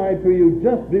 Christ died for you,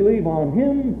 just believe on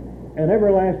him, and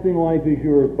everlasting life is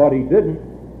yours. But he didn't.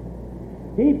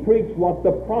 He preached what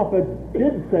the prophets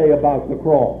did say about the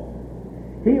cross.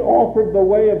 He offered the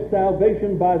way of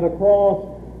salvation by the cross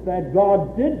that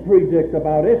God did predict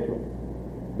about Israel.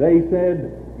 They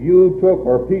said,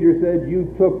 Peter said,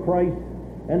 you took Christ,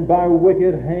 and by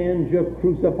wicked hands you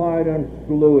crucified and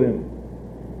slew him.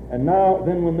 And now,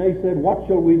 then when they said, what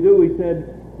shall we do? He said,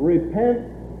 repent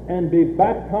and be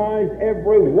baptized,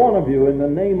 every one of you, in the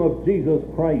name of Jesus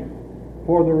Christ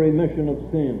for the remission of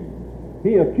sins.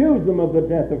 He accused them of the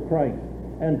death of Christ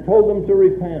and told them to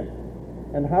repent.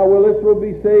 And how will Israel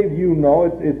be saved? You know,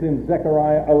 it's in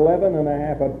Zechariah 11 and a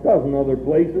half a dozen other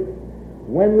places.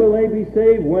 When will they be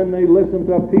saved? When they listen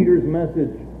to Peter's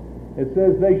message. It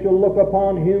says, they shall look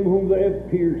upon him whom they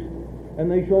have pierced, and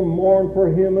they shall mourn for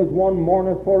him as one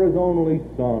mourneth for his only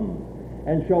son,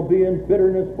 and shall be in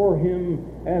bitterness for him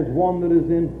as one that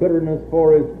is in bitterness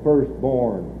for his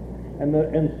firstborn. And the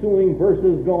ensuing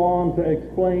verses go on to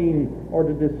explain or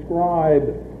to describe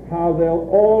how they'll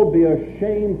all be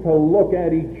ashamed to look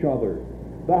at each other.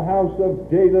 The house of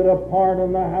David apart,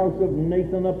 and the house of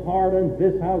Nathan apart, and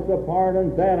this house apart,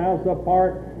 and that house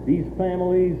apart, these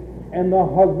families, and the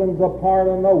husbands apart,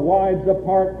 and the wives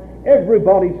apart,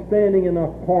 everybody standing in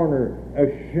a corner,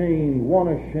 ashamed, one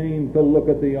ashamed to look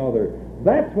at the other.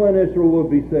 That's when Israel will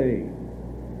be saved.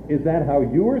 Is that how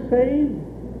you were saved?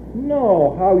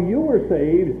 No, how you were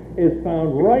saved is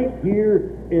found right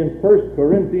here in 1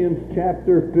 Corinthians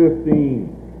chapter 15,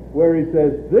 where he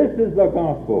says, this is the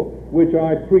gospel which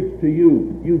I preach to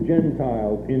you, you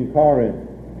Gentiles in Corinth,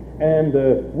 and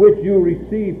which you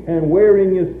received, and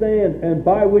wherein you stand, and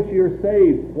by which you're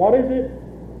saved. What is it?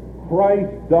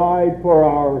 Christ died for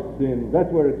our sins.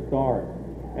 That's where it starts.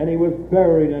 And he was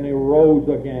buried, and he rose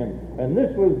again. And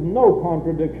this was no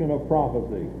contradiction of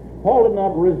prophecy. Paul had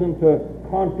not risen to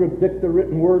contradict the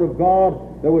written word of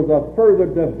God. There was a further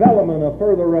development, a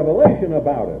further revelation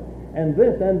about it. And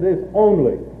this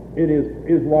only, it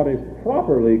is what is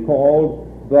properly called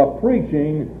the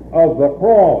preaching of the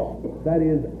cross. That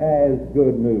is as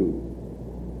good news.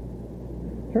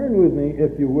 Turn with me,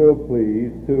 if you will,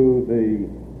 please, to the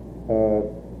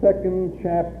second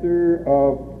chapter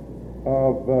of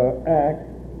Acts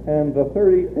and the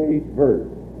 38th verse.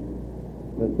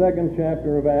 The 2nd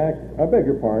chapter of Acts, I beg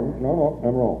your pardon, no,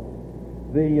 I'm wrong.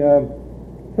 The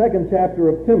 2nd chapter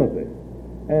of Timothy,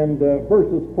 and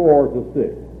verses 4 to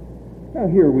 6. Now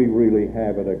here we really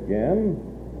have it again,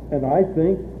 and I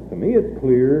think, to me it's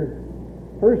clear,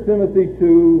 1 Timothy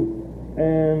 2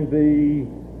 and the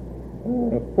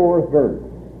 4th verse.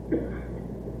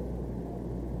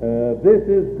 This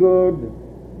is good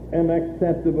and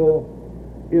acceptable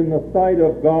in the sight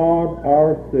of God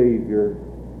our Savior,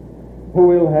 who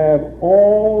will have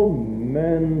all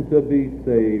men to be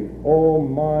saved. Oh,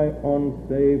 my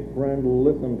unsaved friend,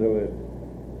 listen to it.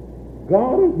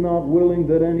 God is not willing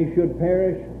that any should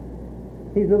perish.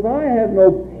 He says, I have no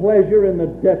pleasure in the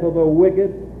death of the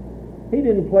wicked. He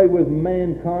didn't play with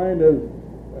mankind as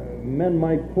men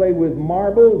might play with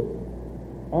marbles.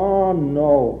 Oh,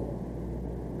 no.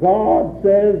 God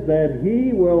says that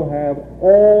He will have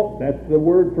all, that's the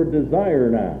word for desire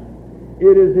now.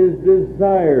 It is His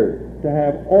desire to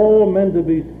have all men to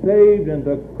be saved and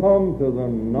to come to the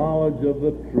knowledge of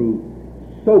the truth.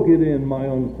 Soak it in, my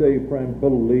unsaved friend.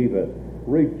 Believe it.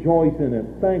 Rejoice in it.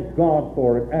 Thank God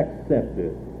for it. Accept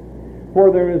it.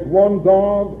 For there is one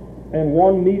God and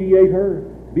one mediator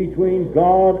between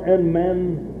God and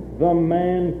men, the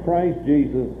man Christ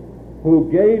Jesus, who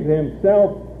gave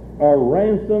Himself a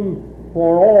ransom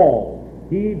for all.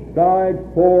 He died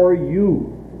for you,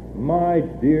 my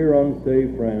dear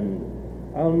unsaved friend.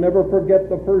 I'll never forget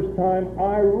the first time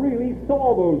I really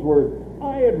saw those words.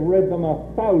 I had read them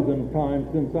 1,000 times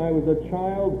since I was a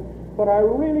child, but I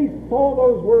really saw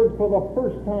those words for the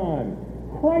first time.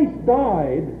 Christ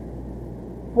died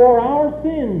for our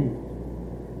sins.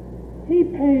 He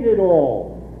paid it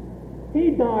all.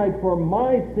 He died for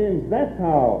my sins. That's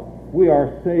how we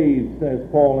are saved, says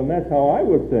Paul, and that's how I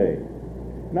was saved.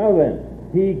 Now then,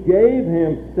 He gave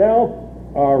Himself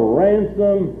a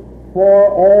ransom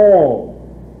for all,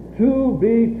 to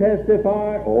be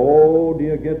testified. Oh, do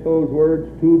you get those words?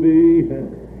 To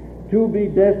be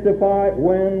testified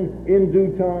when in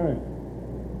due time.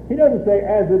 He doesn't say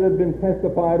as it had been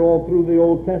testified all through the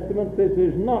Old Testament. This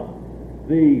is not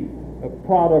the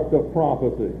product of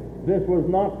prophecy. This was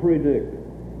not predicted.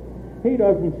 He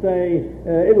doesn't say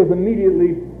it was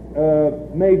immediately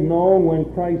made known when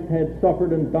Christ had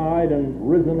suffered and died and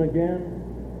risen again.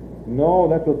 No,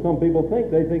 that's what some people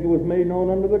think. They think it was made known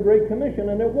under the Great Commission,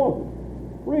 and it wasn't.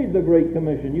 Read the Great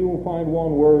Commission. You will find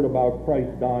one word about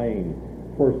Christ dying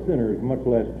for sinners, much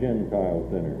less Gentile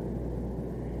sinners.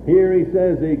 Here He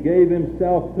says He gave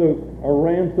Himself to a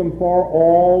ransom for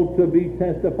all, to be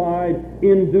testified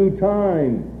in due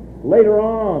time. Later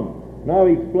on, now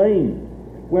He explains,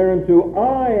 whereunto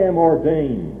I am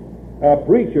ordained a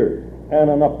preacher and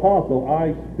an apostle.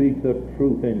 I speak the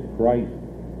truth in Christ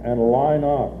and lie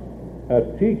not, a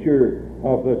teacher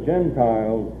of the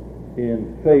Gentiles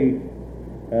in faith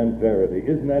and verity.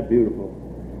 Isn't that beautiful?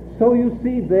 So you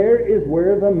see, there is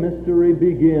where the mystery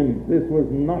begins. This was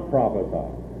not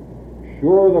prophesied.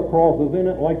 Sure, the cross is in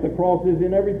it like the cross is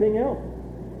in everything else.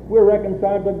 We're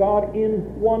reconciled to God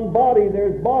in one body.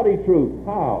 There's body truth.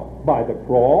 How? By the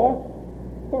cross?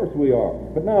 Of course we are.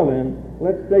 But now then,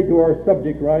 let's stay to our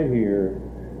subject right here.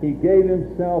 He gave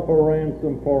Himself a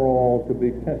ransom for all, to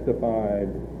be testified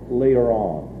later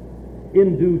on,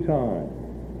 in due time,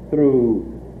 through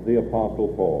the Apostle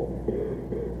Paul.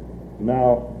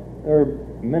 Now, there are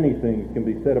many things can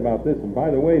be said about this, and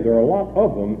by the way, there are a lot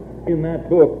of them in that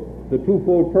book, The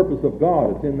Twofold Purpose of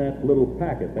God. It's in that little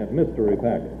packet, that mystery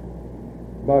packet.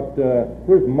 But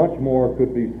there's much more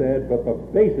could be said, but the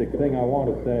basic thing I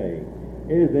want to say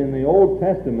is in the Old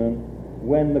Testament,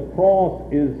 when the cross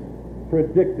is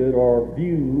predicted or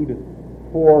viewed,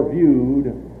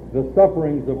 the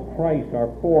sufferings of Christ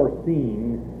are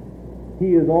foreseen,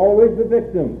 He is always the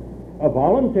victim, a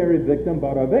voluntary victim,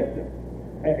 but a victim.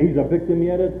 He's a victim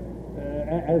yet as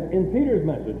in Peter's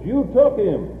message. You took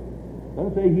Him.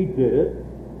 Don't say He did it.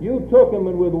 You took Him,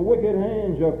 and with wicked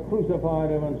hands you crucified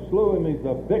Him and slew Him. He's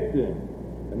the victim.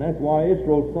 And that's why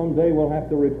Israel someday will have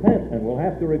to repent, and will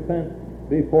have to repent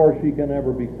before she can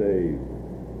ever be saved.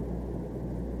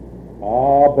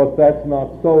 But that's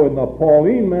not so in the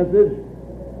Pauline message.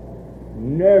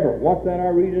 Never. What's that I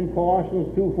read in Colossians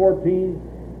 2:14?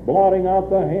 Blotting out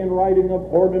the handwriting of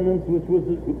ordinances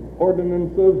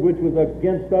which was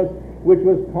against us, which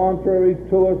was contrary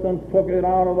to us, and took it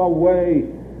out of the way,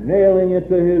 nailing it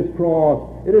to His cross.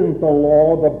 It isn't the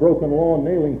law, the broken law,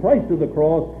 nailing Christ to the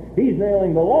cross. He's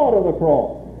nailing the law to the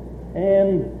cross.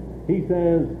 And He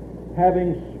says,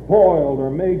 having spoiled or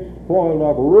made spoiled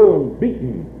of, ruined,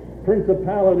 beaten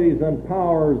principalities and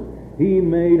powers, He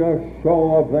made a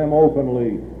show of them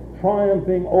openly,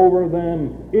 triumphing over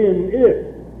them in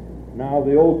it. Now,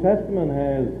 the Old Testament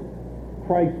has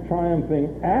Christ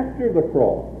triumphing after the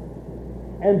cross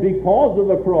and because of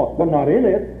the cross, but not in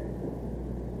it.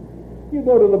 You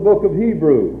go to the book of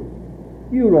Hebrews,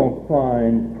 you don't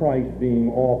find Christ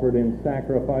being offered in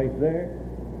sacrifice there.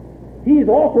 He's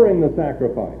offering the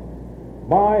sacrifice.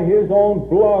 By his own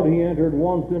blood he entered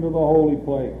once into the holy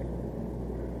place.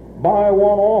 By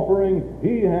one offering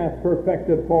he hath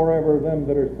perfected forever them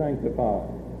that are sanctified.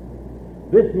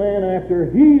 This man, after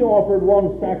he offered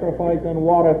one sacrifice, and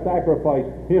what a sacrifice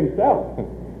himself,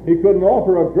 he couldn't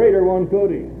offer a greater one,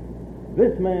 could he?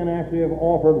 This man, after he had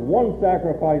offered one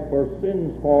sacrifice for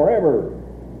sins forever,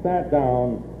 sat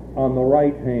down on the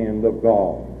right hand of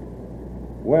God.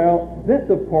 Well, this,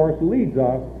 of course, leads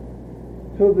us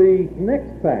to the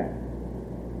next fact,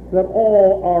 that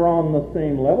all are on the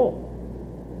same level.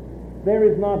 There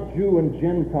is not Jew and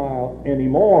Gentile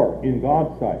anymore in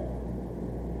God's sight.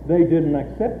 They didn't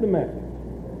accept the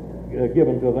message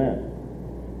given to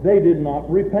them. They did not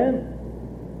repent.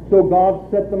 So God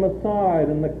set them aside,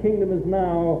 and the kingdom is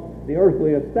now, the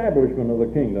earthly establishment of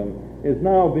the kingdom, is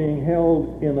now being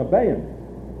held in abeyance.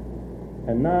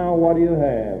 And now what do you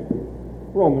have?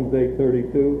 Romans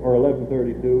 8:32 or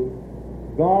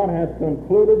 11:32. God hath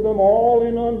concluded them all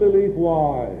in unbelief.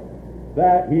 Why?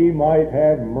 That he might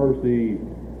have mercy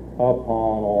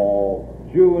upon all,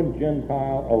 Jew and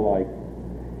Gentile alike.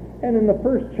 And in the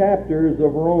first chapters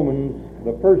of Romans,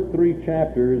 the first 3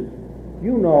 chapters,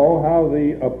 you know how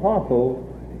the apostle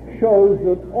shows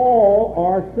that all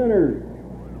are sinners.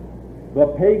 The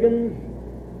pagans,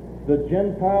 the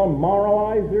Gentile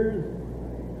moralizers,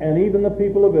 and even the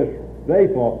people of Israel. They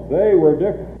thought they were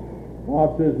different.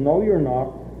 God says, no, you're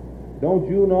not. Don't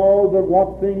you know that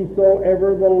what things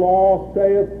soever the law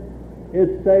saith,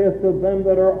 it saith to them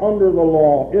that are under the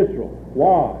law, Israel.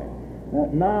 Why?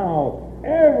 That now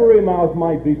every mouth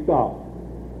might be stopped.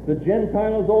 The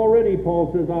Gentiles already,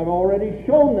 Paul says, I've already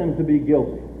shown them to be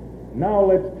guilty. Now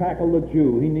let's tackle the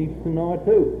Jew. He needs to know it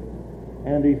too.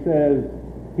 And he says,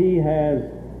 he has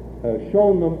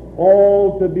shown them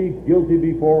all to be guilty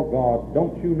before God.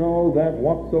 Don't you know that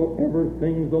whatsoever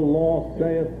things the law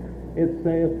saith, it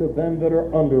saith to them that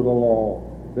are under the law,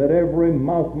 that every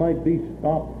mouth might be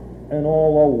stopped, and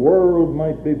all the world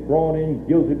might be brought in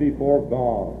guilty before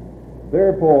God.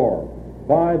 Therefore,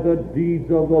 by the deeds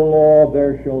of the law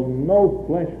there shall no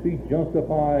flesh be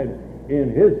justified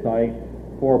in his sight,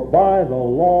 for by the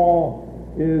law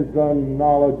is the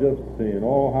knowledge of sin.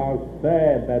 Oh, how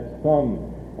sad that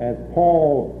some, as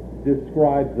Paul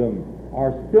describes them,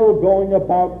 are still going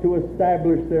about to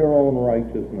establish their own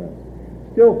righteousness,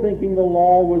 still thinking the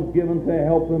law was given to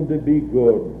help them to be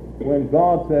good, when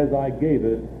God says, I gave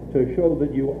it to show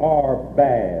that you are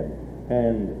bad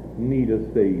and need a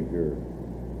Savior.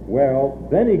 Well,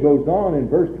 then he goes on in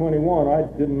verse 21. I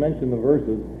didn't mention the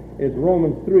verses. It's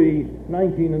Romans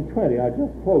 3:19 and 20. I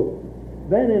just quote.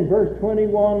 Then in verse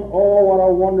 21, oh, what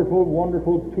a wonderful,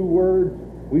 wonderful 2 words.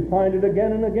 We find it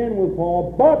again and again with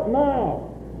Paul. But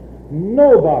now,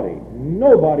 nobody,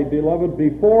 beloved,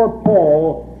 before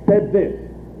Paul said this.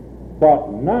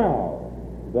 But now,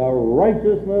 the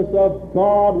righteousness of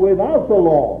God without the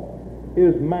law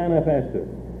is manifested,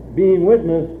 being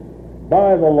witnessed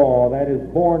by the law, that is,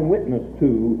 borne witness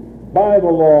to, by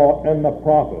the law and the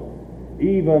prophets,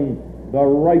 even the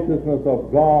righteousness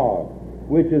of God,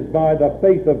 which is by the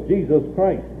faith of Jesus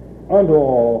Christ, unto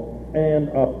all and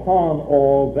upon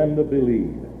all them that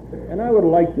believe. And I would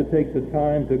like to take the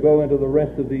time to go into the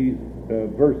rest of these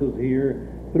verses here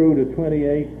through to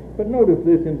 28. But notice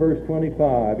this in verse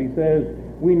 25. He says,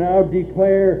 we now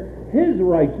declare his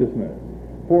righteousness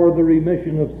for the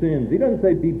remission of sins. He doesn't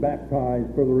say be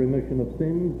baptized for the remission of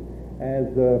sins, as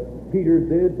Peter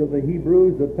did to the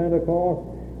Hebrews at Pentecost.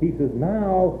 He says,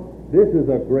 now, this is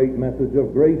a great message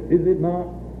of grace, is it not?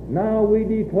 Now we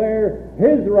declare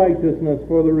his righteousness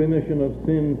for the remission of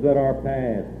sins that are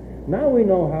past. Now we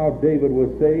know how David was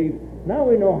saved. Now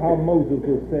we know how Moses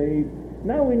was saved.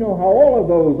 Now we know how all of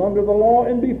those under the law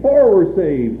and before were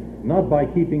saved. Not by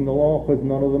keeping the law, because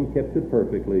none of them kept it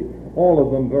perfectly. All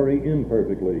of them very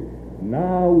imperfectly.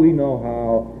 Now we know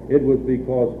how it was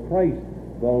because Christ,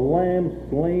 the Lamb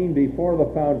slain before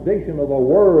the foundation of the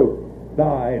world,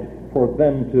 died for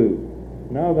them too.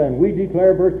 Now then, we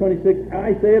declare, verse 26,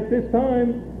 I say at this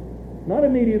time, not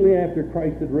immediately after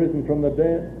Christ had risen from the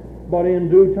dead, but in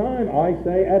due time. I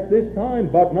say at this time,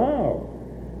 but now.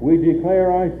 We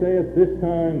declare, I say at this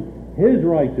time, his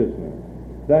righteousness,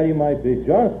 that he might be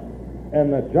just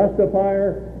and the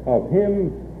justifier of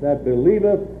him that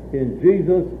believeth in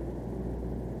Jesus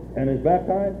and is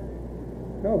baptized.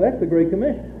 No, that's the Great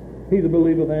Commission. He that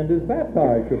believeth and is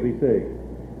baptized shall be saved.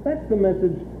 That's the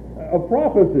message a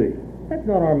prophecy. That's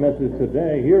not our message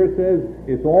today. Here it says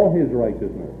it's all his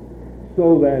righteousness,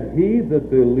 so that he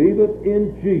that believeth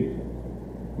in Jesus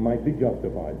might be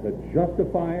justified. The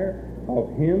justifier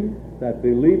of him that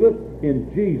believeth in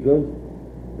Jesus,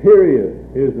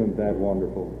 period. Isn't that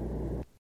wonderful?